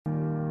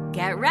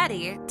Get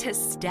ready to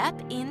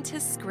step into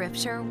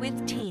Scripture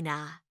with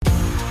Tina.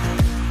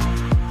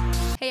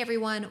 Hey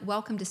everyone,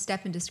 welcome to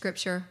Step into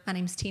Scripture. My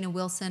name's Tina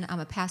Wilson.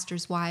 I'm a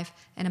pastor's wife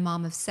and a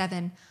mom of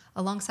 7.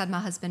 Alongside my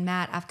husband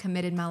Matt, I've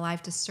committed my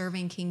life to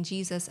serving King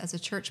Jesus as a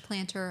church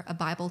planter, a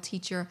Bible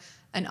teacher,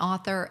 an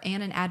author,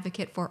 and an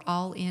advocate for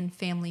all-in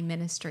family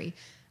ministry.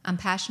 I'm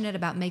passionate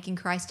about making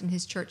Christ and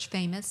his church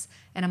famous,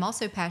 and I'm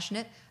also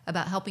passionate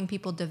about helping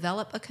people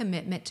develop a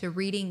commitment to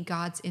reading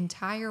God's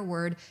entire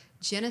word,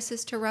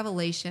 Genesis to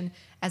Revelation,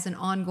 as an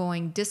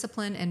ongoing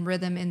discipline and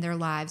rhythm in their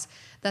lives.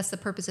 That's the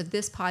purpose of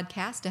this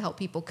podcast, to help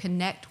people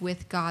connect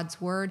with God's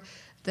word,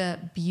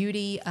 the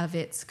beauty of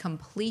its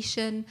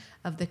completion,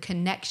 of the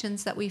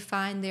connections that we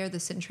find there, the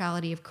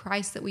centrality of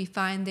Christ that we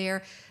find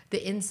there,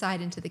 the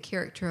insight into the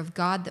character of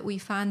God that we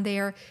find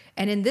there.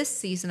 And in this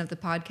season of the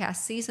podcast,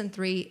 season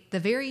 3, the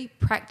very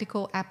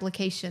practical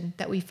application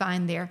that we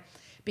find there,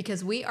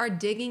 because we are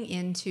digging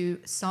into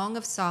Song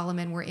of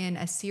Solomon. We're in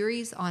a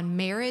series on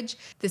marriage.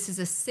 This is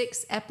a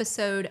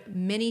 6-episode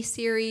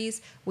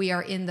mini-series. We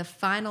are in the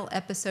final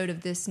episode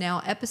of this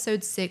now,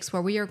 episode 6,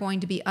 where we are going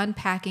to be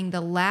unpacking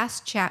the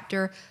last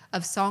chapter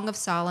of Song of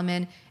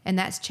Solomon, and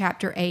that's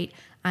chapter 8.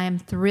 I am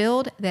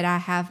thrilled that I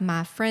have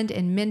my friend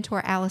and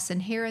mentor,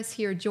 Allison Harris,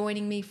 here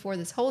joining me for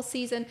this whole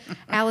season.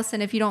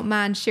 Allison, if you don't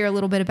mind, share a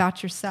little bit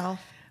about yourself.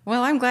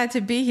 Well, I'm glad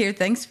to be here.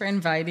 Thanks for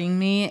inviting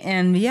me.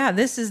 And yeah,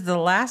 this is the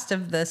last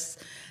of this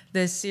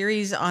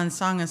series on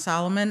Song of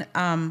Solomon.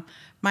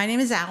 My name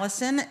is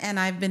Allison, and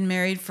I've been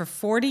married for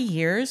 40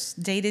 years.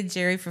 Dated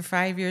Jerry for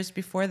 5 years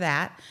before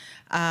that.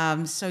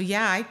 So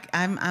yeah,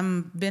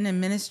 I'm been in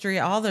ministry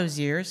all those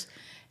years,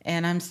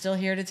 and I'm still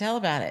here to tell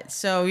about it.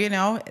 So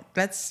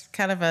that's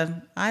kind of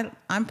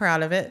I'm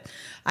proud of it.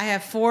 I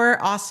have 4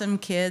 awesome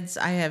kids.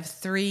 I have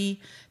 2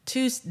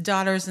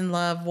 daughters in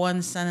love,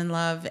 1 son in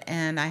love,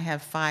 and I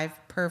have 5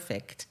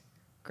 perfect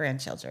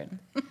grandchildren.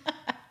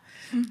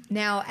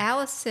 Now,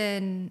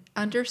 Allison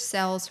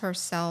undersells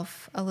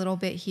herself a little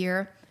bit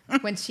here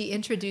when she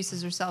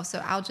introduces herself,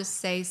 so I'll just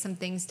say some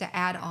things to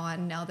add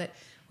on now that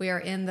we are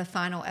in the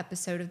final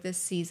episode of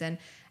this season.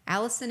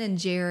 Allison and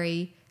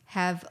Jerry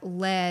have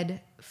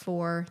led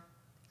for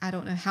I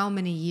don't know how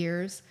many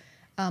years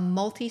a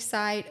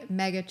multi-site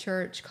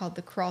megachurch called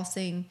The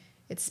Crossing.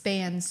 It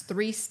spans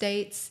 3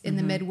 states in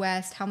the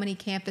Midwest. How many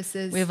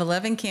campuses? We have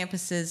 11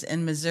 campuses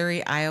in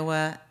Missouri,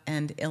 Iowa,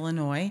 and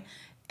Illinois.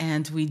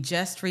 And we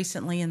just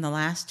recently, in the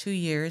last 2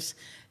 years,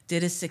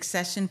 did a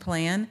succession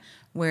plan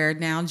where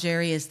now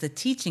Jerry is the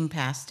teaching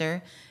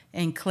pastor,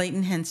 and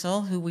Clayton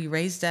Hensel, who we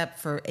raised up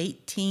for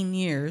 18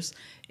 years,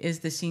 is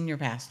the senior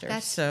pastor.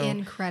 That's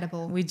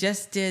incredible. We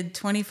just did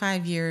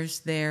 25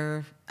 years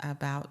there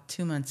about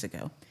 2 months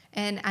ago.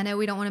 And I know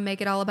we don't want to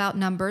make it all about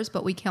numbers,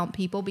 but we count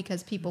people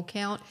because people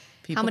count.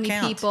 How many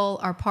people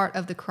are part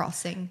of The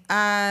Crossing?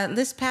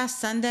 This past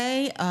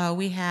Sunday,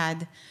 we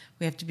have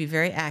to be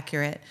very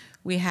accurate,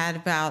 we had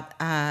about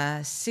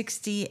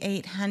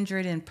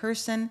 6,800 in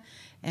person,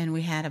 and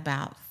we had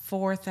about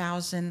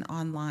 4,000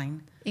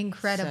 online.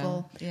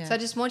 Incredible. So, yeah. So I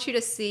just want you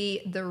to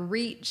see the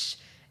reach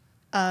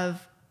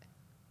of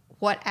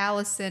what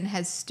Allison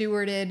has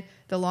stewarded,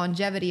 the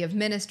longevity of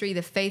ministry,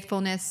 the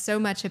faithfulness. So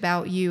much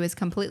about you is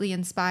completely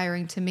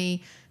inspiring to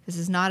me. This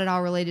is not at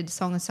all related to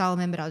Song of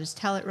Solomon, but I'll just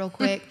tell it real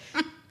quick.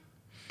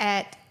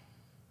 At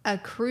a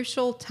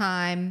crucial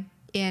time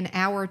in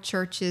our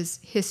church's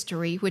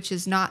history, which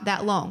is not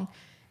that long,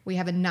 we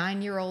have a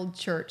 9-year-old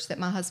church that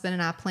my husband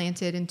and I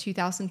planted in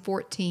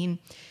 2014.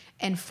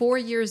 And 4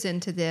 years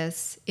into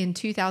this, in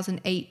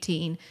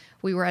 2018,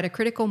 we were at a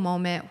critical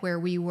moment where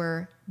we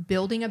were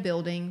building a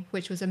building,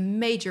 which was a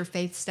major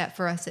faith step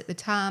for us at the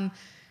time.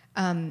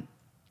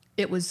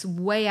 It was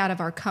way out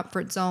of our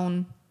comfort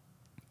zone.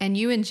 And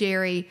you and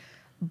Jerry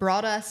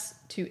brought us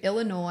to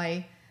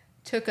Illinois,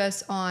 took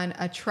us on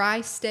a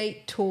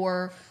tri-state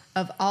tour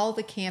of all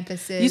the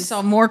campuses. You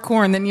saw more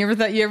corn than you ever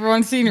thought you ever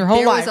want to see in your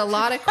whole life. There was a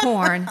lot of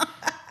corn,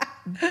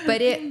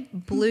 but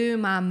it blew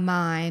my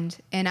mind.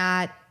 And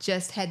I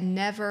just had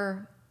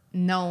never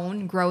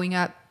known growing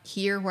up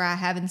here where I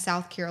have in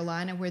South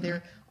Carolina, where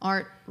there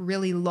aren't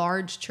really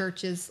large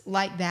churches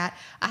like that.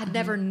 I had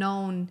never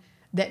known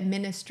that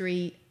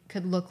ministry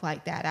could look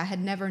like that. I had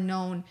never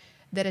known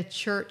that a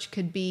church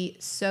could be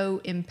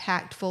so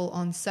impactful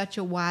on such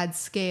a wide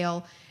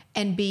scale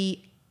and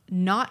be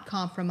not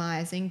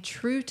compromising,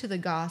 true to the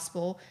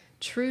gospel,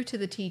 true to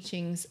the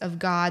teachings of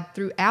God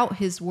throughout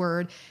his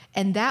word.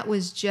 And that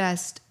was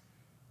just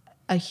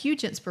a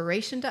huge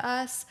inspiration to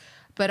us,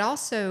 but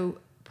also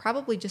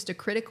probably just a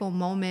critical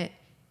moment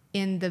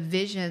in the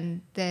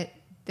vision that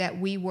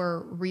we were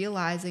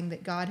realizing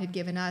that God had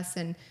given us.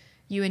 And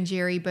you and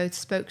Jerry both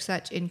spoke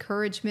such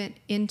encouragement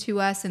into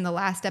us. In the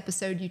last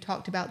episode, you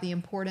talked about the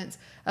importance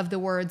of the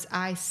words,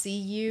 I see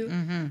you.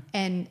 Mm-hmm.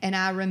 And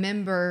I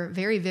remember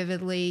very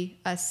vividly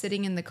us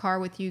sitting in the car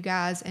with you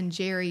guys and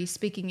Jerry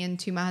speaking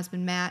into my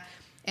husband, Matt,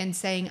 and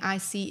saying, I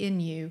see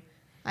in you.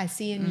 I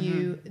see in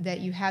you that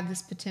you have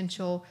this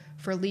potential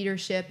for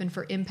leadership and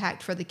for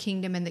impact for the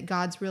kingdom, and that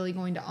God's really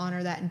going to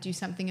honor that and do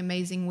something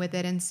amazing with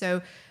it. And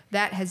so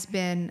that has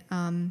been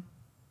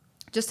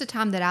just a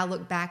time that I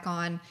look back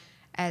on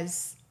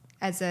as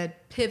a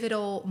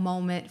pivotal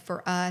moment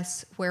for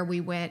us, where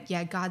we went,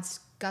 yeah, God's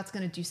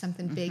going to do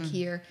something big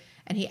here,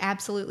 and He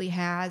absolutely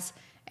has.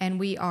 And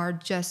we are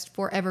just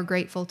forever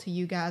grateful to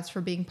you guys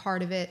for being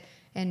part of it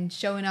and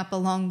showing up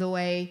along the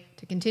way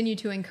to continue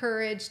to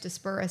encourage, to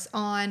spur us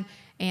on,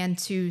 and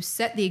to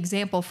set the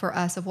example for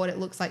us of what it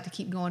looks like to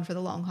keep going for the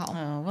long haul.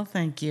 Oh, well,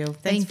 thank you.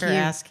 Thanks for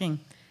asking.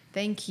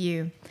 Thank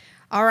you.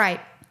 All right.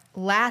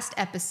 Last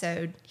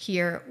episode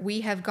here,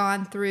 we have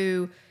gone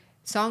through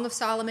Song of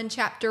Solomon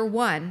chapter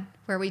 1,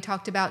 where we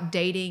talked about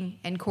dating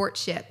and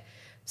courtship.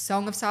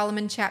 Song of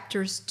Solomon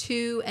chapters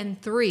 2 and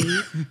 3,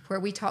 where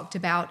we talked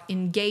about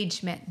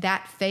engagement,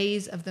 that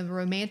phase of the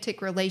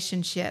romantic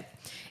relationship.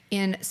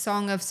 In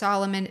Song of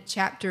Solomon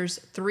chapters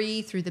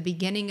 3 through the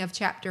beginning of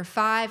chapter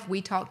 5,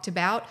 we talked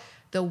about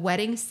the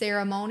wedding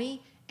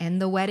ceremony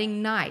and the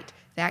wedding night,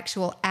 the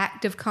actual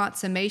act of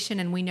consummation.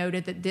 And we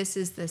noted that this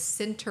is the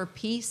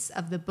centerpiece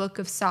of the Book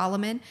of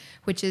Solomon,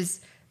 which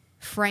is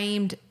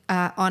framed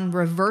on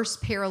reverse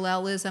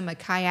parallelism, a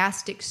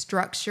chiastic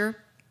structure.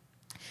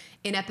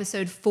 In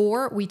episode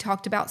 4, we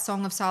talked about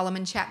Song of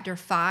Solomon chapter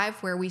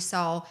 5, where we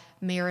saw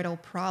marital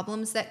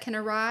problems that can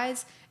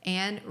arise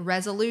and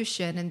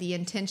resolution and the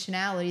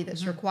intentionality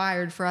that's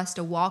required for us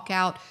to walk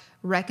out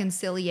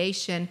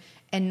reconciliation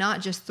and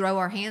not just throw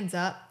our hands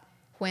up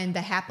when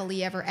the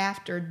happily ever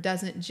after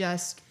doesn't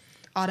just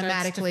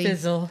automatically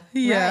fizzle.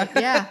 Yeah.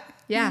 Right,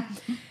 yeah.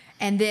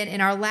 And then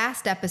in our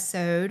last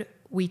episode,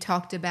 we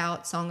talked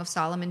about Song of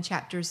Solomon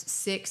chapters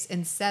 6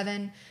 and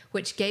 7,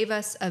 which gave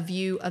us a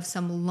view of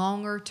some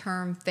longer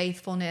term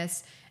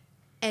faithfulness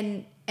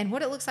and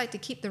what it looks like to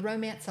keep the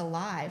romance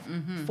alive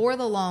for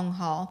the long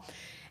haul.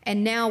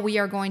 And now we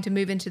are going to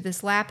move into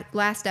this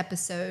last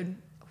episode,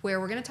 where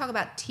we're going to talk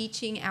about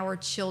teaching our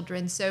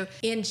children. So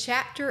in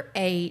chapter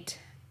 8,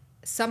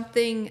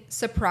 something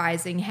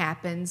surprising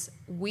happens.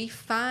 We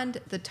find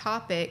the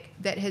topic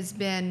that has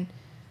been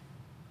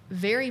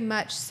very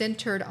much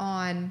centered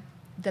on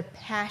the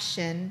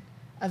passion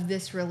of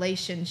this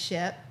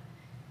relationship.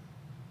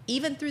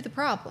 Even through the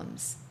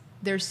problems,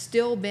 there's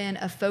still been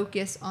a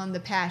focus on the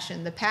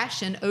passion. The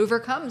passion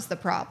overcomes the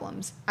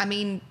problems. I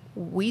mean,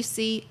 we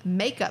see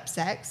makeup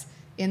sex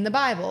in the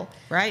Bible.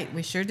 Right,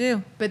 we sure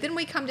do. But then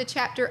we come to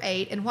chapter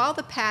 8, and while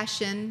the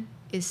passion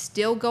is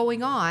still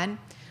going on,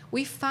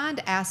 we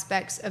find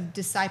aspects of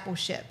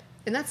discipleship.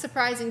 And that's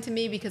surprising to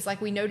me because,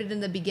 like we noted in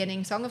the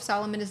beginning, Song of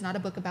Solomon is not a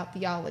book about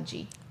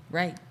theology.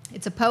 Right.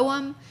 It's a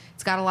poem.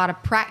 It's got a lot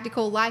of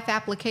practical life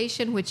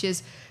application, which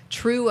is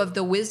true of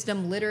the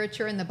wisdom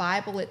literature in the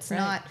Bible. It's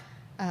not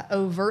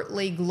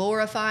overtly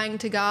glorifying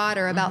to God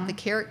or about the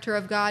character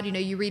of God. You know,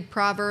 you read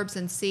Proverbs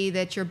and see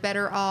that you're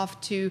better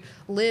off to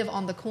live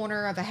on the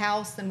corner of a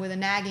house than with a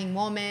nagging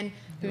woman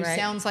who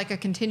sounds like a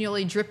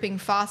continually dripping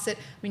faucet.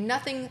 I mean,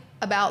 nothing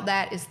about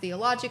that is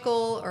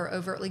theological or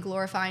overtly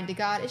glorifying to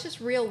God. It's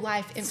just real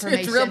life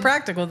information. It's real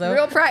practical, though.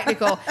 Real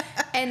practical.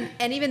 And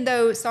even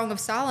though Song of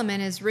Solomon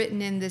is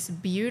written in this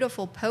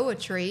beautiful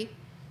poetry,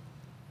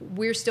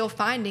 we're still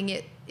finding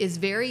it is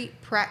very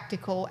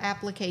practical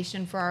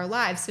application for our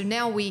lives. So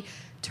now we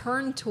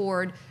turn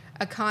toward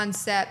a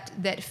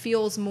concept that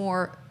feels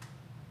more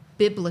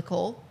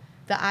biblical,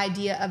 the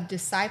idea of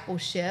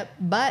discipleship,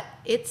 but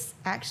it's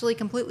actually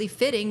completely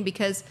fitting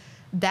because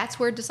that's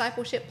where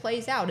discipleship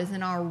plays out, is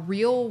in our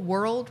real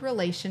world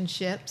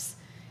relationships.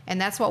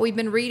 And that's what we've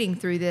been reading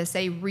through this,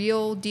 a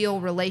real deal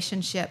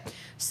relationship.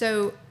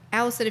 So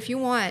Allison, if you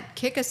want,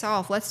 kick us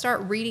off. Let's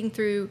start reading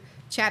through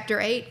chapter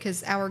 8,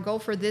 because our goal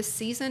for this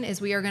season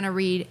is we are going to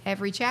read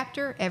every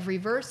chapter, every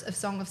verse of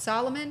Song of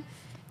Solomon.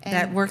 And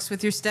that works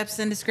with your steps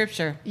into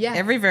Scripture. Yeah.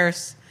 Every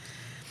verse.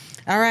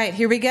 All right,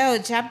 here we go.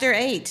 Chapter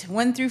 8,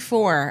 1 through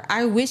 4.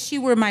 I wish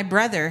you were my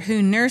brother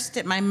who nursed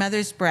at my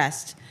mother's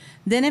breast.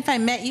 Then if I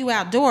met you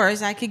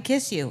outdoors, I could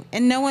kiss you,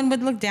 and no one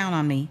would look down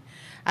on me.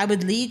 I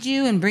would lead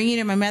you and bring you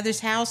to my mother's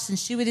house, and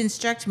she would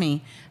instruct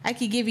me. I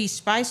could give you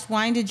spiced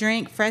wine to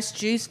drink, fresh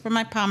juice from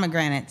my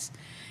pomegranates.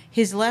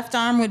 His left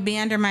arm would be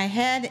under my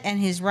head, and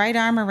his right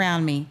arm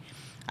around me.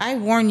 I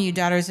warn you,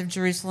 daughters of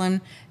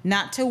Jerusalem,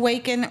 not to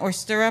waken or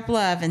stir up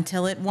love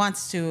until it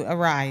wants to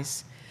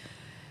arise.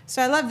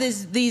 So I love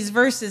these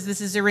verses. This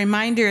is a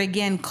reminder,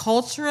 again,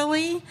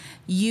 culturally,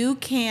 you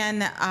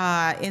can,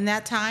 in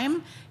that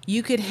time,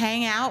 you could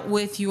hang out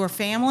with your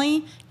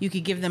family. You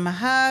could give them a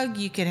hug.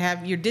 You could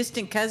have your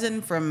distant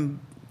cousin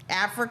from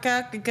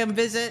Africa could come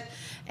visit,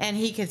 and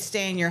he could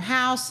stay in your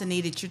house and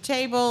eat at your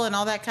table and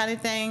all that kind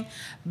of thing.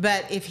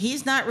 But if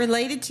he's not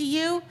related to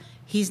you,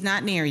 he's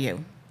not near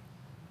you.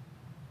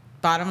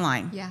 Bottom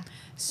line. Yeah.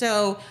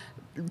 So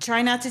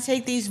try not to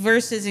take these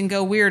verses and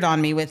go weird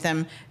on me with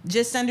them.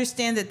 Just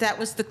understand that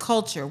was the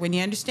culture. When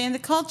you understand the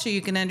culture,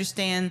 you can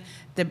understand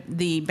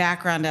the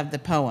background of the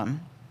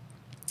poem.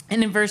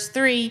 And in verse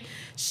 3,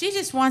 she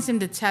just wants him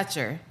to touch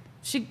her.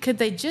 Could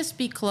they just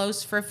be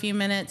close for a few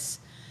minutes?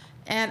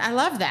 And I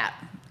love that.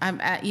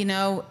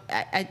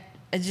 I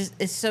just,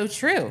 it's so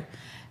true.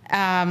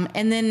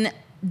 And then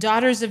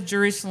daughters of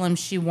Jerusalem,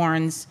 she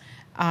warns,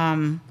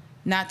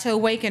 not to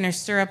awaken or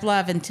stir up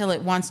love until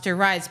it wants to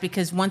arise,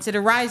 because once it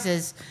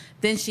arises,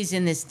 then she's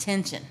in this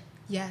tension.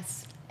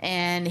 Yes.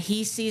 And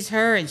he sees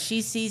her and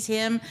she sees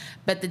him,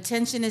 but the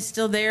tension is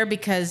still there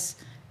because,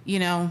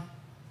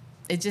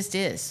 it just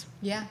is.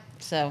 Yeah.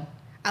 So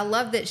I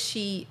love that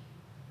she,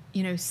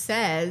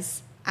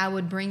 says, I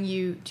would bring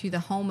you to the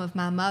home of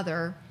my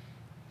mother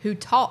who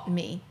taught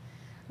me.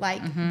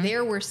 Like,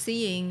 there we're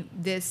seeing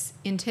this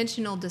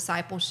intentional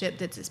discipleship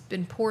that's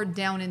been poured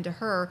down into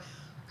her.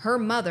 Her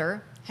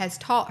mother has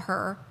taught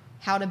her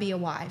how to be a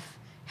wife,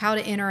 how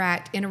to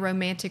interact in a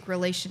romantic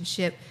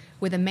relationship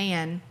with a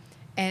man.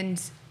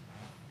 And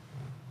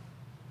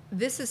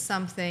this is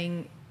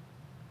something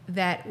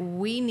that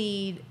we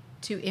need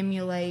to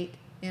emulate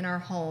in our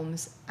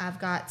homes. I've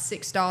got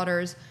 6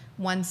 daughters,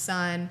 1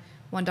 son,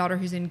 1 daughter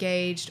who's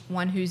engaged,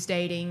 1 who's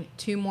dating,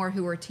 2 more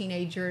who are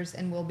teenagers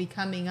and will be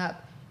coming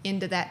up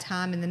into that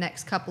time in the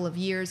next couple of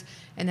years.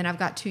 And then I've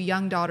got 2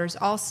 young daughters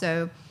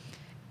also.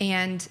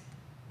 And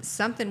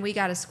something we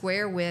got to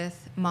square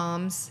with,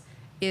 moms,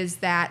 is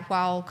that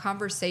while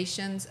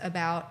conversations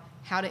about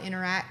how to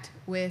interact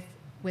with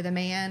a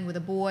man, with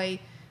a boy,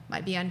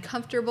 might be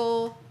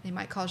uncomfortable, they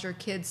might cause your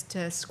kids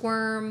to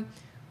squirm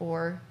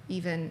or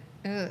even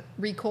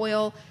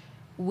recoil,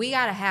 we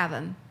got to have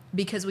them,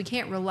 because we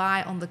can't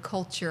rely on the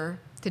culture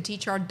to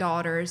teach our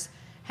daughters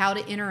how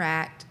to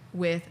interact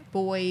with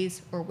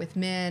boys or with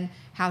men,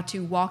 how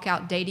to walk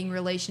out dating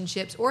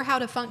relationships, or how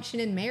to function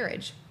in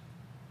marriage.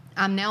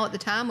 I'm now at the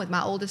time with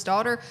my oldest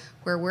daughter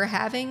where we're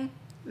having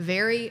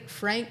very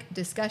frank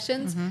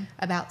discussions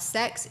about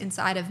sex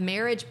inside of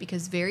marriage,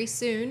 because very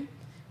soon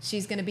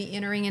she's going to be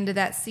entering into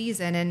that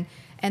season.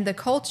 And the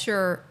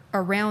culture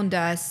around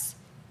us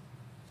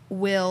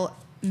will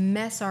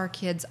mess our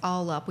kids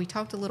all up. We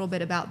talked a little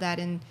bit about that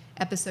in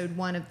episode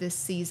 1 of this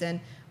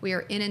season. We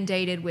are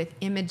inundated with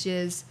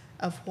images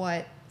of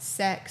what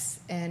sex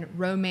and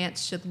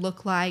romance should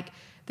look like.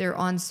 They're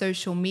on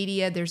social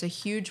media. There's a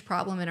huge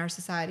problem in our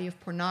society of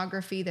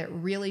pornography that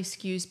really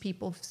skews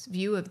people's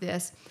view of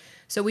this.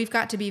 So we've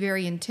got to be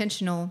very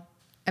intentional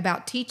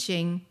about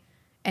teaching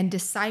and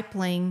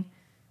discipling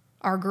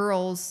our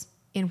girls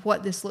in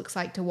what this looks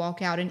like to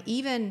walk out. And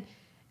even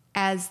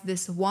as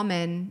this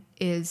woman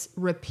is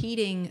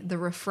repeating the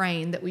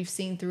refrain that we've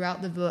seen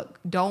throughout the book,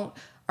 don't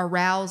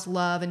arouse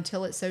love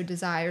until it so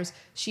desires,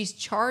 she's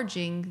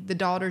charging the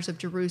daughters of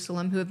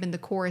Jerusalem, who have been the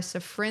chorus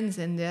of friends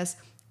in this,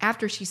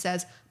 after she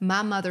says,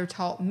 my mother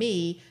taught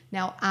me,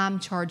 now I'm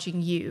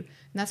charging you. And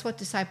that's what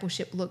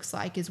discipleship looks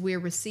like, is we're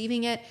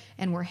receiving it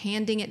and we're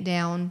handing it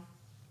down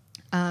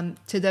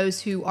to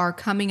those who are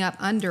coming up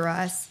under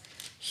us.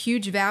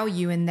 Huge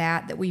value in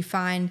that we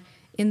find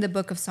in the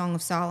book of Song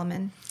of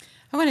Solomon.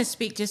 I want to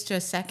speak just to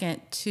a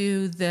second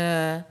to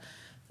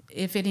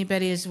if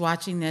anybody is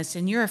watching this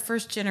and you're a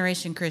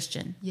first-generation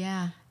Christian.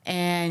 Yeah.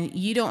 And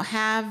you don't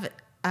have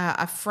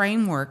a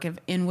framework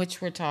in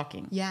which we're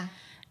talking. Yeah.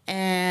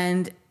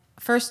 And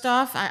first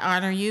off, I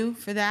honor you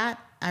for that.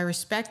 I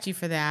respect you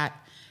for that.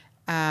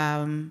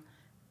 And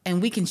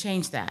we can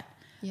change that.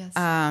 Yes.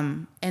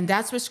 And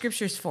that's what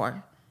Scripture's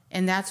for.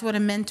 And that's what a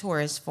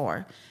mentor is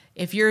for.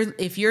 If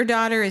your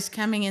daughter is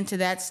coming into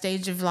that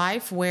stage of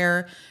life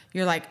where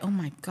you're like, oh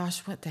my gosh,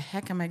 what the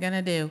heck am I going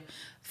to do?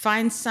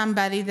 Find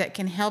somebody that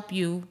can help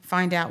you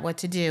find out what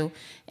to do,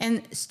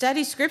 and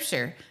study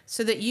Scripture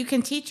so that you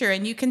can teach her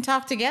and you can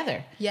talk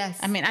together. Yes.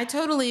 I mean, I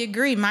totally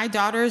agree. My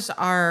daughters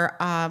are,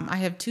 I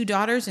have 2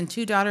 daughters and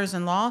 2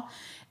 daughters-in-law,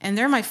 and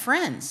they're my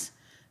friends.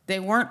 They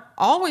weren't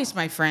always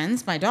my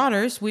friends, my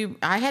daughters.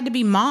 I had to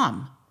be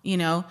mom,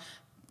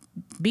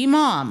 be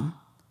mom.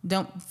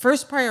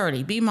 First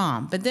priority, be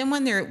mom. But then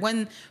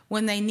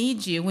when they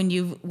need you, when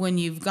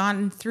you've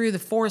gone through the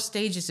 4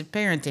 stages of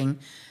parenting,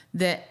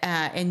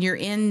 and you're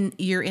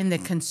in the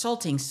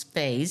consulting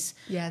phase,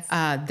 yes,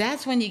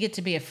 that's when you get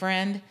to be a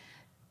friend,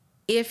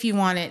 if you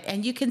want it,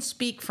 and you can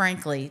speak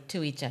frankly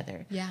to each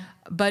other. Yeah.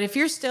 But if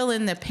you're still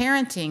in the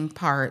parenting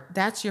part,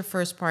 that's your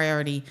first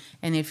priority.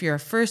 And if you're a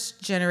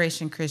first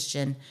generation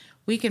Christian,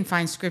 we can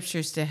find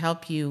scriptures to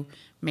help you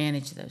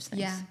manage those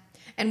things. Yeah.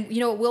 And,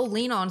 we'll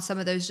lean on some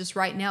of those just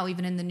right now,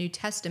 even in the New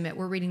Testament.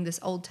 We're reading this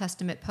Old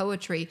Testament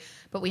poetry,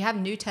 but we have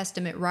New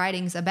Testament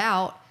writings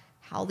about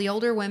how the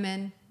older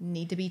women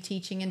need to be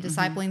teaching and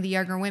discipling the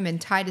younger women.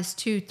 Titus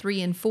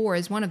 2:3-4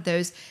 is one of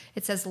those.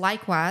 It says,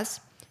 likewise,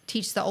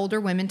 teach the older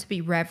women to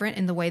be reverent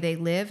in the way they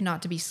live,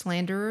 not to be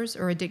slanderers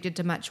or addicted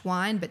to much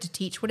wine, but to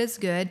teach what is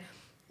good.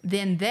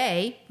 Then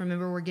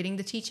remember, we're getting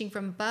the teaching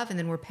from above, and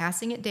then we're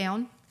passing it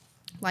down.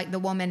 Like the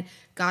woman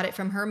got it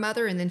from her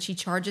mother, and then she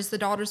charges the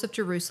daughters of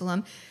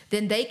Jerusalem.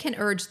 Then they can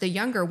urge the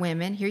younger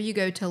women, here you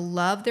go, to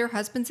love their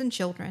husbands and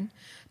children,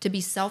 to be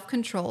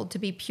self-controlled, to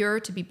be pure,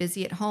 to be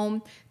busy at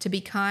home, to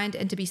be kind,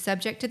 and to be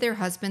subject to their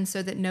husbands,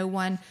 so that no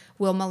one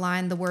will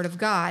malign the word of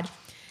God.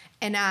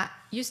 And I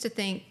used to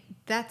think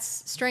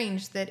that's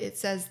strange that it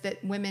says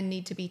that women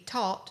need to be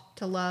taught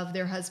to love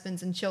their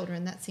husbands and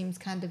children. That seems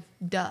kind of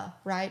duh,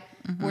 right?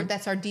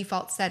 That's our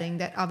default setting,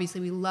 that obviously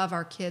we love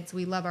our kids,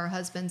 we love our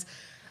husbands.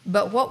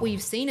 But what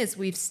we've seen as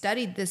we've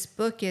studied this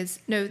book is,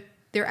 no,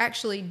 there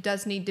actually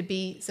does need to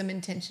be some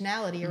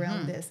intentionality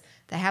around this.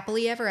 The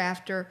happily ever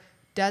after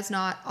does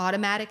not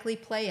automatically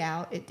play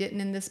out. It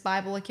didn't in this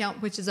Bible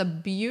account, which is a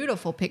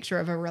beautiful picture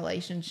of a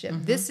relationship.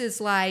 This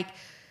is like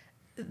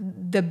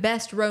the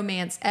best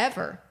romance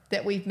ever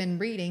that we've been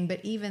reading, but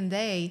even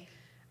they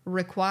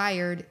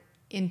required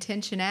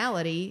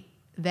intentionality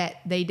that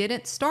they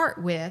didn't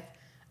start with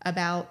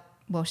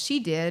she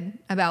did,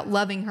 about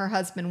loving her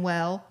husband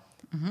well,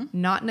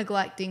 not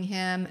neglecting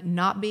him,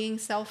 not being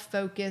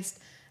self-focused,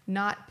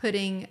 not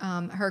putting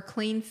her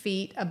clean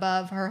feet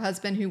above her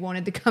husband who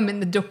wanted to come in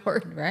the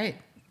door. Right.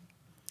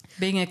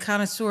 Being a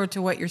connoisseur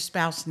to what your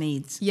spouse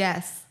needs.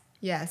 Yes,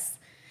 yes.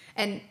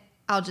 And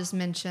I'll just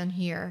mention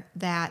here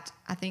that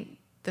I think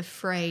the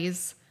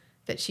phrase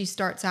that she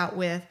starts out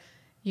with,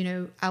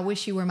 I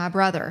wish you were my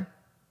brother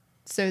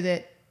so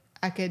that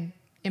I could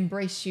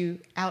embrace you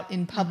out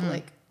in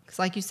public. Because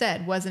like you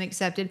said, wasn't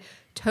accepted.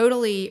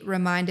 Totally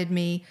reminded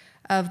me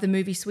of the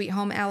movie Sweet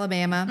Home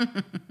Alabama.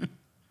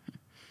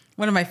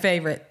 One of my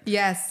favorite.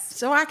 Yes.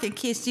 So I can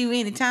kiss you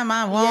anytime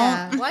I want.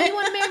 Yeah. Why do you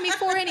want to marry me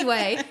for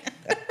anyway?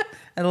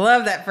 I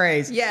love that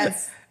phrase.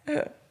 Yes.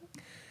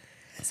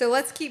 So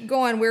let's keep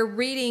going. We're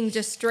reading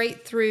just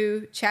straight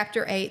through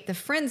chapter 8. The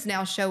friends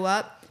now show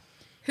up.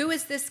 Who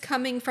is this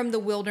coming from the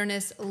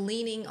wilderness,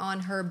 leaning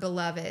on her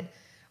beloved?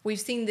 We've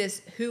seen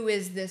this "who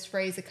is this"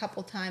 phrase a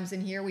couple times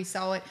in here. We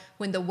saw it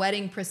when the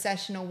wedding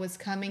processional was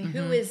coming.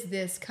 Who is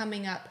this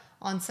coming up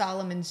on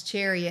Solomon's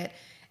chariot?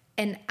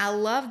 And I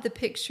love the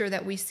picture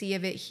that we see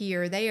of it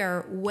here. They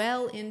are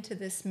well into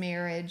this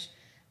marriage.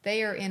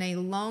 They are in a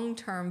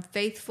long-term,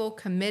 faithful,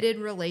 committed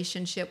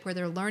relationship where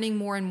they're learning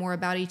more and more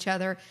about each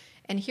other.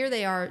 And here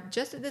they are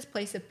just at this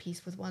place of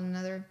peace with one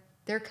another.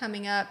 They're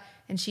coming up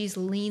and she's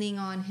leaning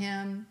on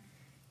him.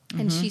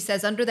 And she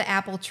says, under the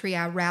apple tree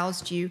I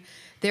roused you.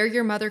 There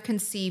your mother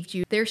conceived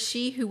you. There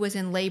she who was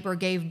in labor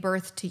gave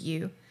birth to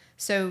you.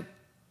 So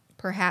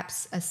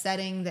perhaps a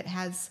setting that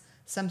has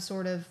some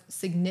sort of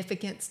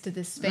significance to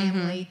this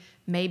family.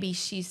 Maybe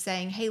she's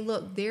saying, hey,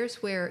 look,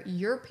 there's where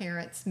your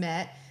parents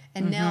met.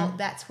 And now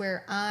that's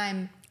where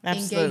I'm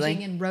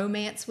engaging in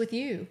romance with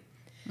you.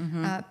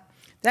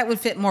 That would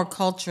fit more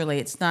culturally.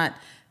 It's not,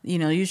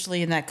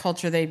 usually in that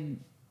culture,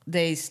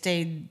 they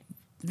stayed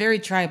very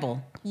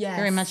tribal,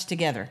 very much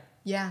together.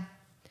 Yeah.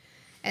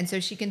 And so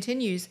she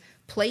continues,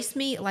 place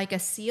me like a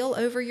seal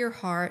over your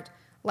heart,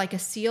 like a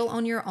seal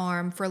on your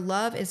arm, for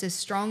love is as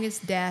strong as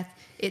death,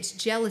 its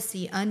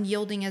jealousy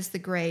unyielding as the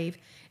grave.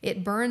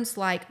 It burns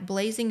like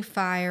blazing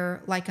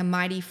fire, like a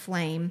mighty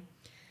flame.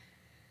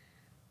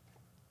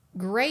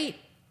 Great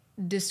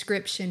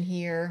description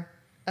here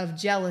of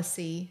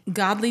jealousy.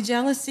 Godly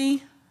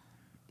jealousy?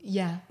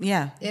 Yeah.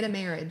 Yeah. In a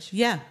marriage.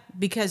 Yeah,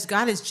 because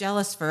God is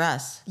jealous for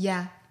us.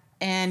 Yeah.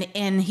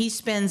 And he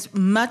spends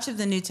much of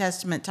the New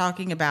Testament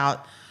talking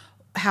about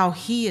how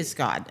he is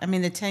God. I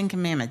mean, the 10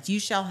 Commandments, you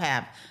shall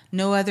have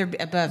no other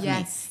above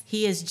me.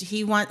 He is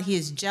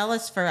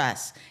jealous for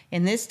us.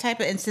 In this type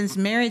of instance,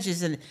 marriage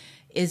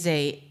is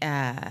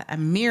a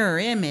mirror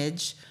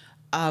image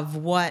of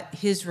what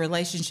his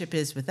relationship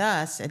is with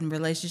us and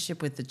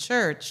relationship with the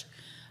church.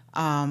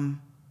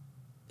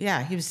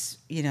 He was,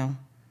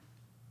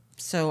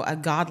 so a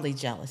godly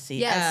jealousy.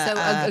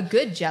 Yeah, a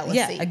good jealousy.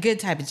 Yeah, a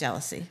good type of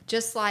jealousy.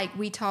 Just like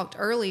we talked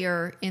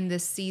earlier in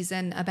this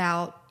season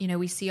about,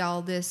 we see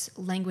all this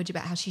language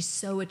about how she's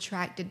so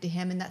attracted to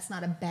him, and that's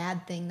not a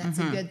bad thing. That's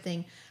a good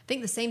thing. I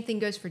think the same thing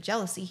goes for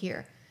jealousy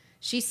here.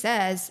 She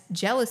says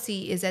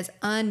jealousy is as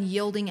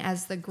unyielding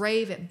as the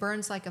grave. It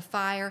burns like a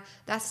fire.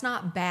 That's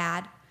not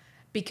bad,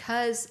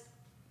 because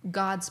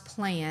God's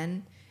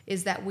plan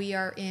is that we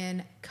are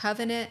in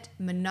covenant,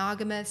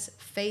 monogamous,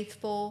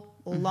 faithful,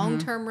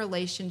 long-term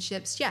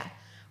relationships. Yeah,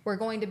 we're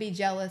going to be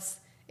jealous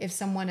if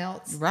someone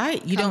else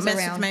Right. You don't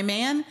mess with my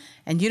man,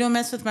 and you don't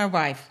mess with my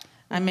wife.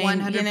 I mean,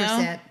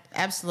 100%.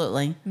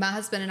 Absolutely. My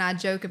husband and I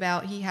joke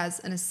about he has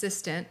an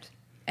assistant,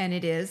 and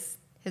it is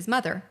his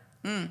mother.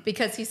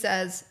 Because he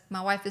says,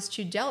 my wife is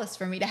too jealous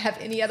for me to have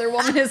any other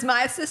woman as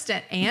my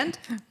assistant. And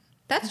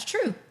that's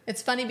true.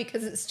 It's funny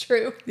because it's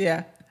true.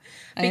 Yeah.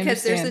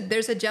 Because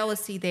there's a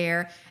jealousy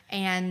there,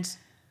 and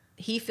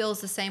he feels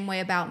the same way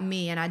about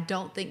me, and I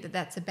don't think that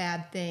that's a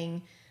bad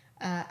thing.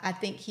 I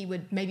think he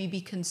would maybe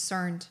be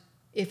concerned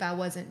if I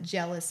wasn't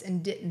jealous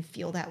and didn't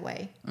feel that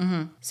way.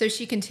 So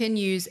she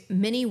continues,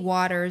 many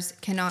waters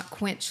cannot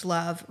quench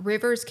love.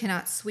 Rivers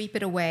cannot sweep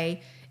it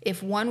away.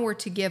 If one were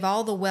to give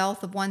all the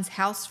wealth of one's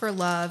house for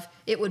love,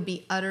 it would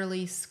be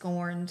utterly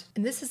scorned.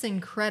 And this is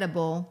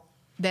incredible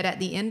that at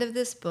the end of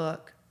this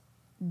book,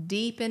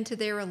 deep into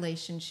their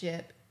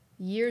relationship,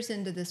 years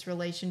into this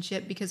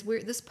relationship, because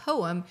this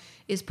poem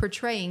is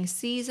portraying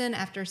season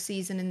after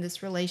season in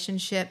this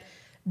relationship,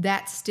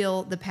 that's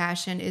still the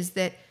passion, is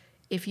that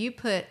if you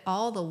put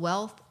all the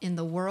wealth in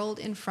the world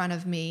in front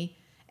of me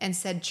and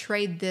said,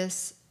 trade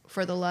this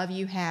for the love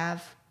you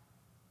have,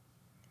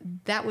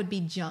 that would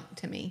be junk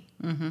to me.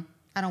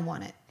 I don't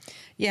want it.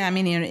 Yeah, I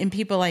mean, and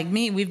people like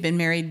me, we've been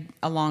married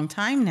a long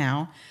time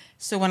now.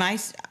 So when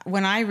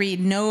I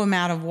read no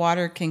amount of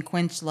water can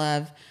quench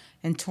love,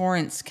 and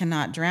torrents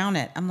cannot drown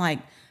it. I'm like,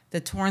 the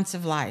torrents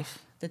of life,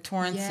 the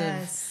torrents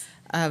Yes.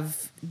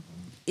 of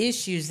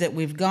issues that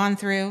we've gone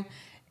through,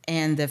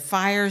 and the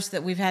fires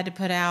that we've had to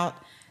put out,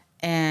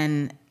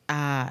 and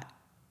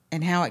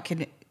how it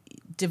can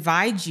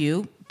divide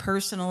you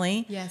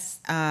personally, Yes.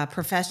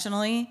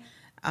 professionally,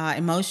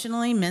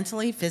 emotionally,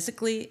 mentally,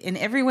 physically, in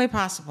every way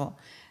possible.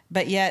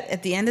 But yet,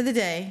 at the end of the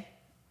day,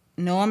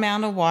 no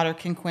amount of water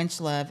can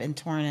quench love, and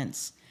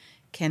torrents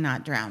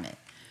cannot drown it.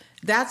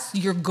 That's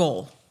your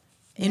goal.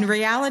 In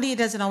reality, it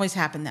doesn't always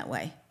happen that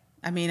way.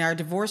 I mean, our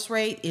divorce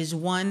rate is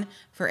 1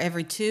 for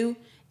every 2,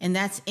 and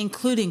that's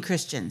including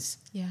Christians.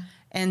 Yeah.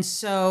 And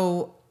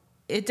so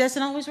it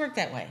doesn't always work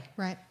that way.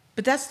 Right.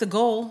 But that's the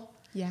goal.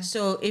 Yeah.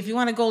 So if you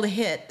want a goal to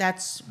hit,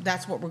 that's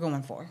what we're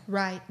going for.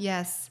 Right.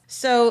 Yes.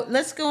 So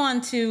let's go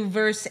on to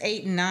verse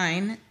 8 and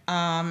 9.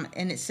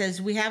 And it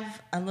says, we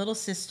have a little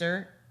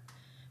sister.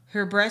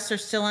 Her breasts are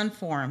still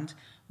unformed.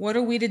 What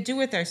are we to do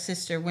with our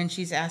sister when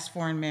she's asked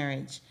for in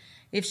marriage?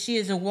 If she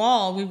is a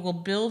wall, we will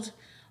build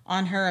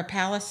on her a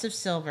palace of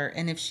silver.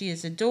 And if she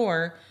is a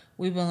door,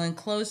 we will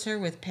enclose her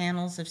with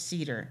panels of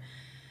cedar.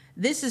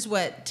 This is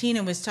what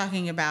Tina was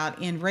talking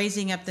about in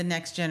raising up the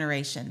next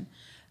generation.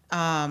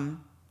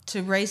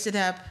 To raise it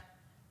up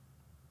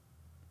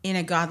in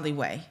a godly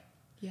way.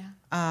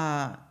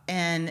 Yeah.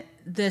 And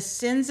the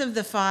sins of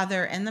the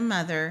father and the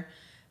mother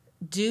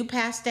do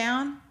pass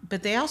down,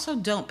 but they also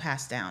don't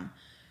pass down.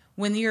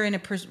 When you're in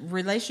a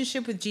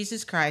relationship with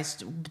Jesus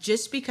Christ,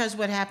 just because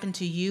what happened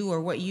to you or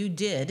what you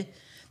did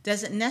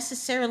doesn't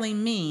necessarily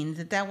mean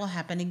that will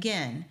happen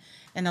again.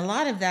 And a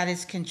lot of that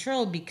is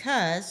controlled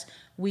because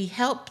we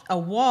help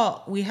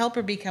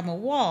her become a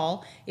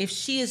wall. If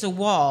she is a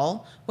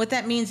wall, what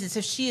that means is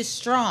if she is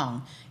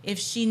strong, if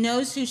she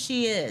knows who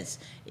she is,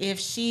 if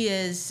she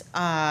is,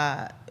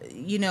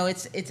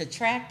 it's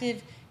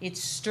attractive,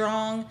 it's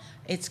strong,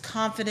 it's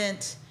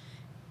confident,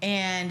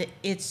 and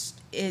it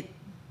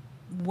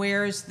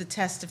wears the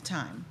test of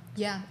time.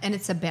 Yeah. And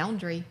it's a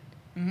boundary.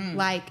 Mm-hmm.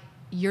 Like,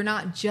 you're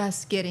not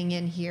just getting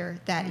in here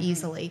that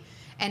easily.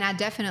 And I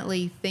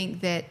definitely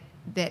think that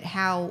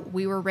how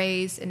we were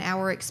raised and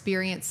our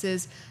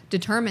experiences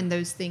determine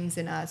those things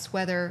in us,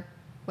 whether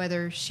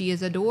she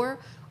is a door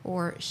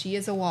or she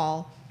is a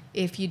wall.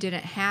 If you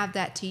didn't have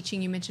that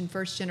teaching, you mentioned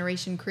first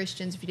generation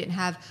Christians, if you didn't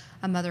have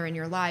a mother in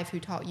your life who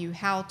taught you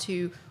how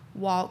to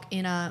walk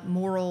in a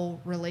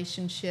moral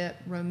relationship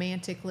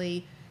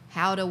romantically,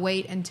 how to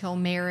wait until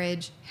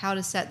marriage, how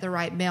to set the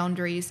right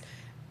boundaries,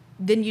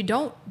 then you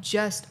don't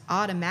just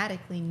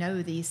automatically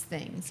know these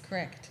things.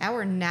 Correct.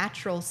 Our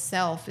natural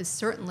self is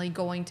certainly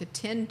going to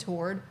tend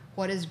toward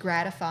what is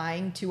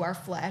gratifying to our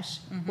flesh,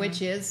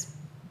 which is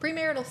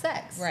premarital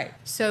sex. Right.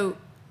 So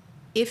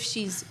if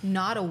she's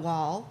not a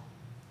wall,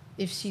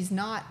 if she's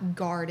not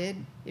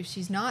guarded, if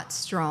she's not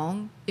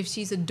strong, if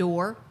she's a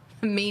door,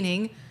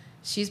 meaning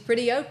she's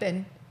pretty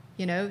open,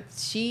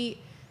 she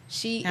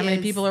How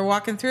many people are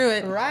walking through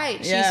it? Right.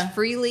 Yeah. She's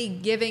freely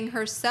giving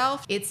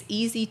herself. It's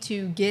easy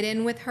to get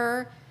in with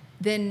her.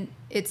 Then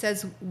it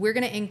says we're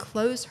going to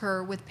enclose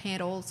her with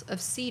panels of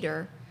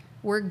cedar.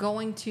 We're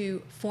going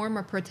to form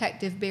a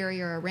protective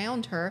barrier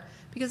around her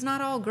because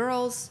not all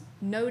girls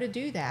know to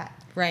do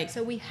that. Right.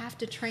 So we have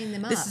to train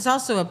them up. This is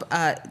also,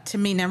 to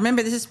me, now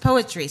remember, this is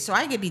poetry, so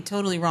I could be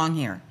totally wrong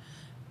here.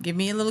 Give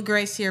me a little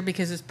grace here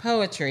because it's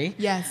poetry.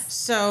 Yes.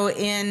 So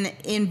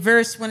in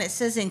verse, when it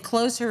says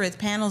enclose her with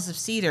panels of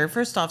cedar,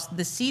 first off,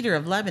 the cedar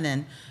of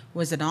Lebanon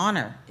was an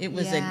honor. It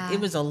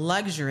was a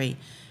luxury.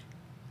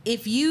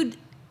 If you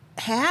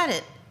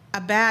had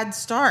a bad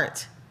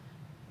start,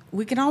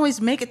 we can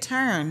always make a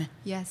turn.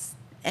 Yes.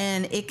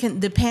 And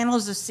the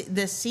panels of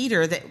the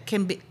cedar that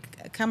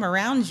come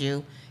around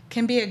you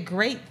can be a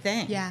great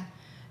thing. Yeah.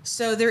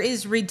 So there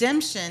is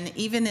redemption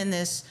even in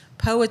this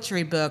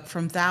poetry book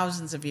from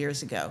thousands of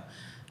years ago.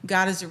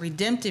 God is a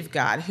redemptive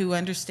God who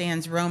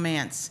understands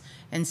romance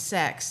and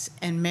sex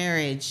and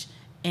marriage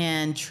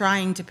and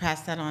trying to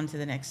pass that on to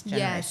the next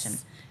generation.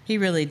 Yes. He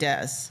really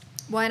does.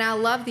 Well, and I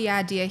love the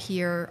idea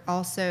here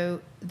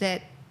also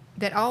that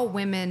all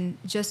women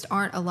just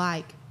aren't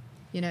alike,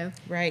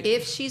 Right.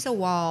 If she's a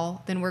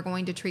wall, then we're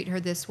going to treat her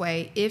this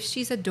way. If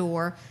she's a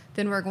door,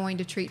 then we're going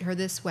to treat her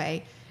this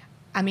way.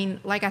 I mean,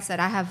 like I said,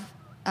 I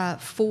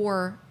have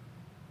 4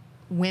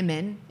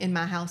 women in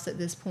my house at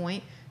this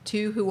point,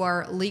 2 who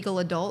are legal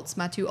adults,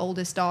 my 2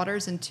 oldest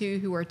daughters, and 2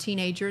 who are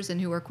teenagers and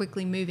who are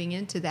quickly moving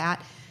into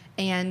that.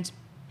 And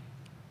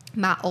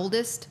my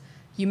oldest,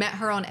 you met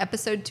her on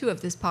episode 2 of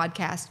this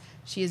podcast.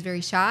 She is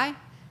very shy.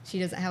 She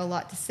doesn't have a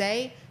lot to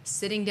say.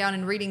 Sitting down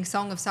and reading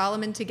Song of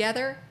Solomon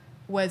together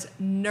was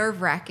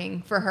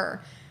nerve-wracking for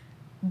her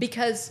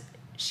because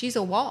she's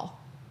a wall.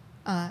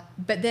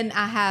 But then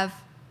I have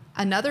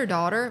another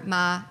daughter,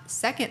 my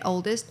second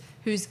oldest,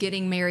 who's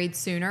getting married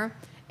sooner,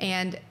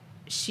 and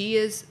she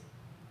is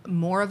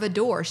more of a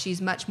door.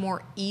 She's much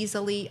more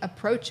easily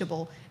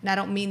approachable. And I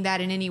don't mean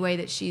that in any way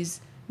that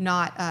she's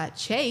not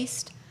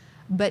chaste,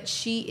 but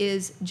she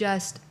is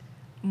just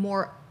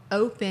more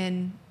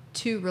open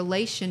to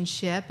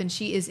relationship, and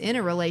she is in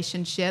a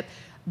relationship.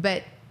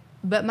 But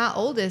my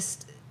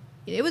oldest,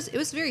 it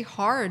was very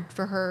hard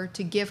for her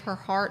to give her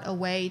heart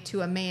away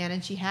to a man,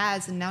 and she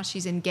has, and now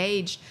she's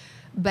engaged.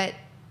 But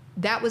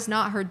that was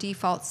not her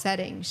default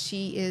setting.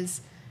 She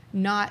is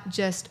not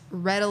just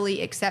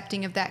readily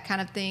accepting of that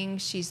kind of thing.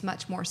 She's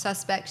much more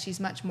suspect. She's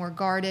much more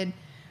guarded.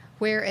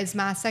 Whereas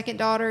my second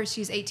daughter,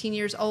 she's 18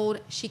 years old.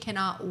 She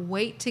cannot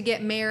wait to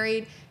get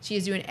married. She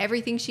is doing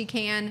everything she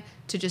can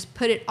to just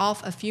put it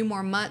off a few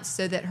more months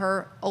so that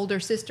her older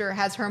sister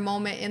has her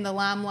moment in the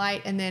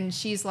limelight. And then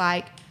she's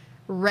like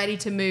ready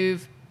to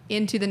move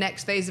into the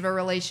next phase of a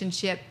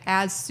relationship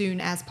as soon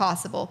as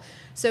possible.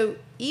 So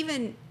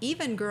even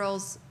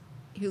girls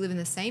who live in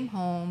the same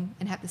home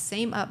and have the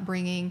same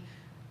upbringing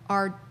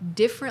are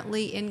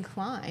differently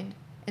inclined.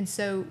 And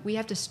so we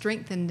have to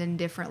strengthen them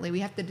differently.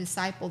 We have to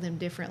disciple them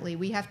differently.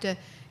 We have to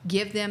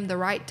give them the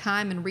right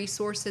time and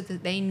resources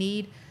that they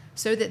need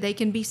so that they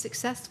can be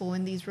successful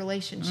in these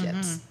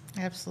relationships.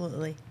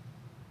 Absolutely.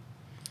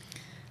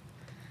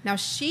 Now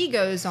she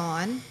goes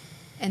on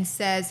and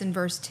says in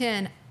verse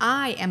 10,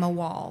 I am a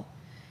wall,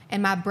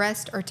 and my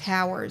breasts are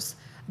towers.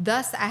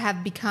 Thus I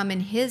have become in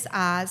his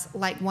eyes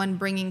like one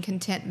bringing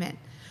contentment.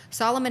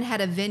 Solomon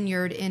had a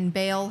vineyard in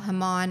Baal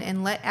Hamon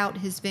and let out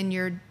his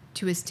vineyard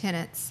to his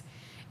tenants.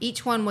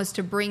 Each one was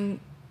to bring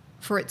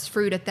for its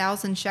fruit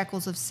 1,000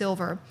 shekels of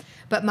silver.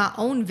 But my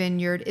own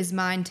vineyard is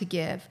mine to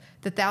give.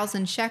 The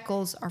 1,000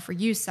 shekels are for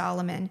you,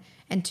 Solomon,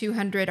 and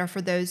 200 are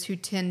for those who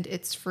tend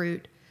its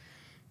fruit.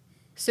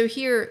 So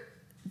here,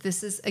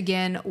 this is,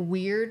 again,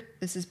 weird.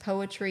 This is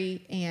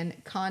poetry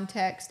and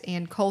context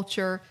and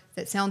culture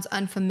that sounds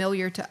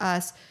unfamiliar to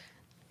us.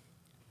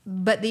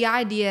 But the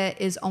idea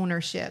is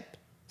ownership.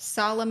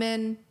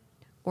 Solomon,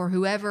 or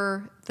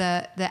whoever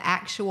the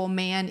actual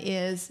man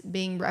is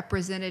being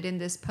represented in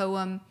this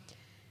poem,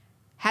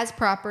 has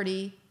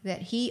property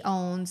that he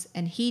owns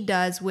and he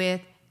does with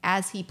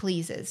as he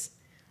pleases.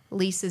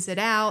 Leases it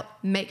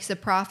out, makes a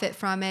profit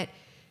from it.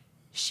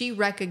 She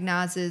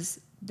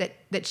recognizes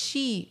that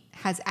she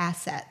has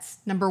assets.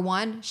 Number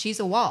one, she's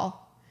a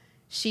wall.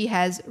 She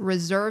has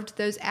reserved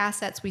those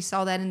assets. We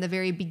saw that in the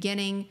very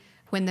beginning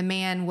when the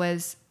man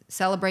was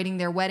celebrating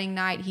their wedding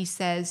night. He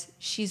says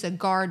she's a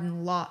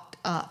garden locked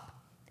up.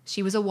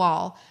 She was a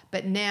wall,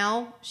 but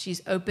now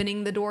she's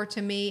opening the door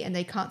to me and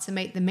they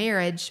consummate the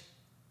marriage.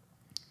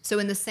 So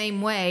in the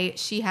same way,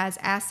 she has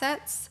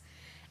assets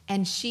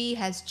and she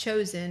has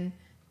chosen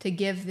to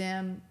give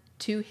them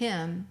to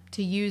him,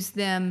 to use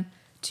them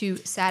to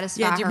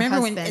satisfy her husband. Yeah, do you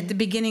remember when at the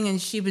beginning when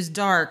she was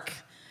dark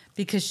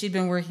because she'd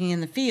been working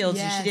in the fields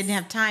and she didn't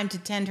have time to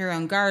tend her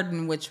own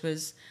garden, which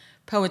was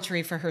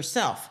poetry for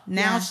herself.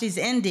 Now she's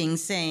ending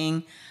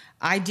saying,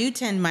 I do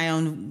tend my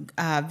own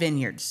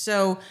vineyard.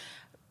 So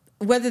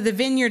whether the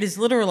vineyard is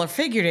literal or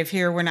figurative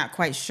here, we're not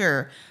quite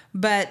sure.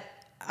 But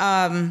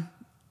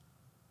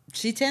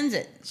she tends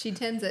it. She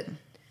tends it.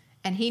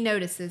 And he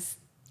notices.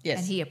 Yes.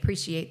 And he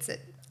appreciates it.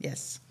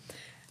 Yes.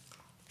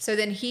 So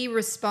then he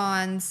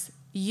responds,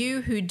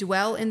 you who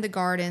dwell in the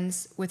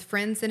gardens with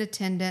friends and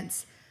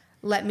attendants,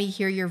 let me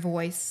hear your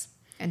voice.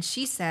 And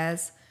she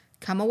says,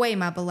 come away,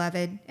 my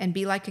beloved, and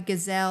be like a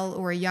gazelle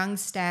or a young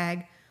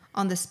stag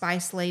on the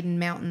spice-laden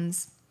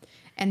mountains.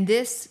 And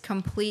this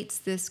completes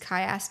this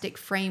chiastic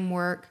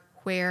framework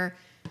where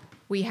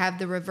we have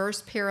the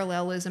reverse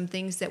parallelism.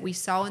 Things that we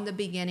saw in the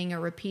beginning are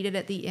repeated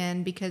at the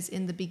end, because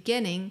in the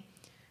beginning,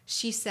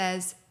 she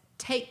says,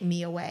 take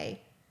me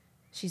away.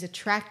 She's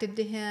attracted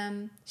to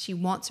him. She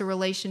wants a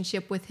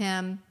relationship with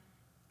him.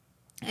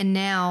 And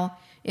now,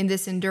 in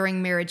this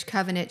enduring marriage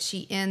covenant,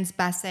 she ends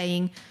by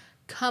saying,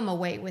 come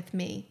away with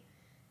me.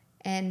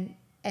 And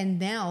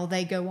now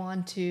they go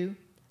on to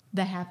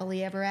the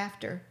happily ever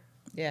after.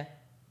 Yeah.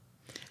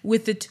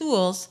 With the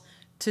tools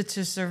to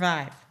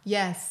survive.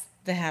 Yes.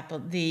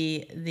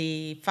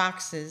 The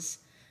foxes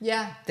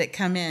that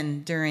come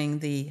in during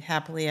the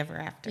happily ever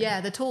after.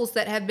 Yeah, the tools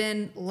that have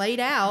been laid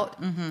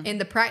out in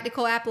the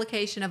practical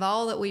application of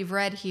all that we've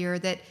read here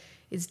that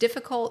is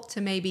difficult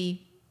to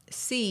maybe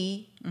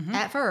see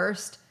at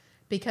first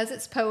because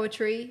it's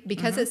poetry,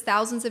 because it's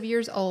thousands of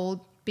years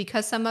old,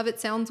 because some of it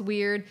sounds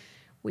weird.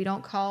 We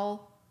don't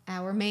call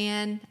our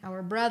man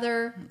our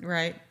brother.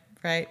 Right.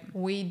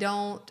 We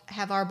don't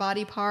have our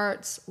body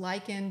parts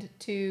likened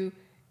to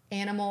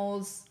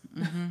animals.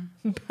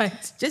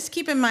 But just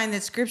keep in mind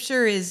that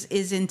scripture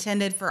is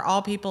intended for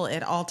all people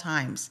at all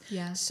times.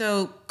 Yeah.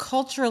 So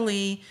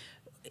culturally,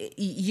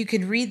 you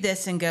can read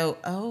this and go,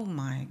 oh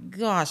my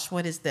gosh,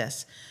 what is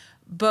this?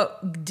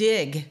 But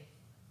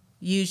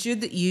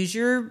use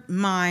your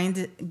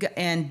mind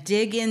and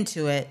dig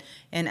into it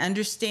and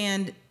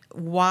understand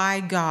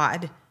why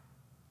God,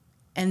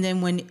 and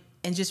then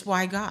just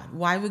why God.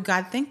 Why would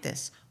God think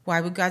this?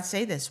 Why would God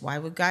say this? Why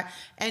would God?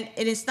 And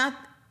it's not.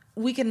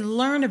 We can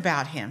learn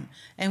about him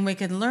and we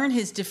can learn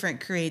his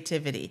different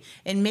creativity.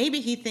 And maybe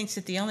he thinks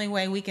that the only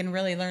way we can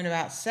really learn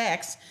about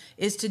sex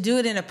is to do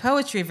it in a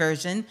poetry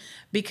version,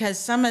 because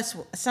some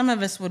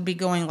of us would be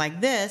going like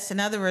this, and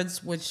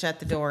others would shut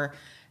the door,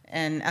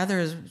 and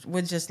others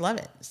would just love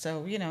it.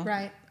 So,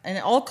 right. And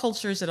all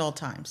cultures at all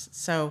times.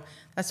 So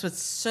that's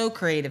what's so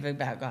creative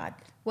about God.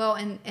 Well,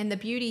 and the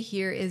beauty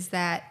here is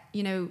that,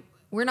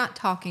 we're not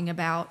talking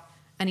about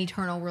an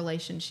eternal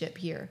relationship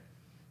here.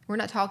 We're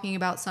not talking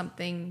about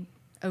something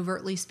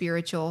overtly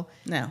spiritual.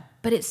 No.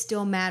 But it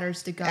still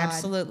matters to God.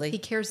 Absolutely. He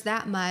cares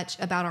that much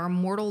about our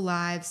mortal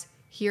lives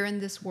here in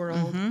this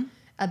world,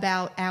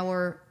 about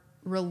our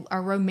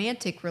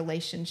romantic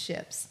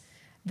relationships.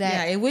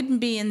 It wouldn't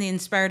be in the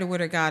inspired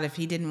word of God if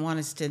he didn't want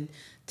us to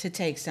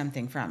take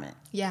something from it.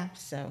 Yeah.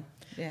 So,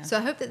 yeah. So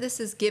I hope that this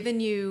has given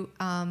you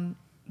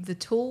the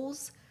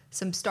tools,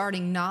 some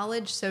starting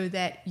knowledge, so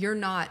that you're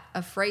not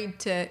afraid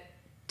to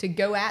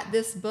go at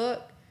this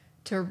book,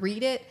 to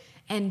read it,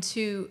 and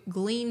to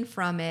glean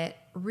from it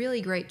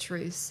really great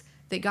truths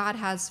that God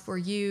has for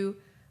you,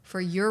 for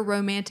your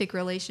romantic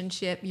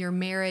relationship, your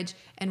marriage,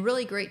 and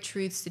really great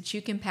truths that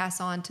you can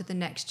pass on to the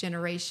next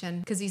generation,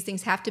 because these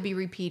things have to be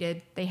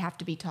repeated. They have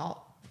to be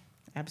taught.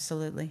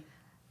 Absolutely.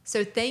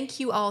 So thank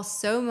you all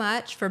so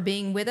much for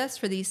being with us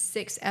for these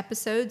 6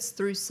 episodes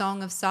through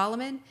Song of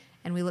Solomon,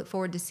 and we look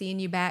forward to seeing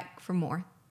you back for more.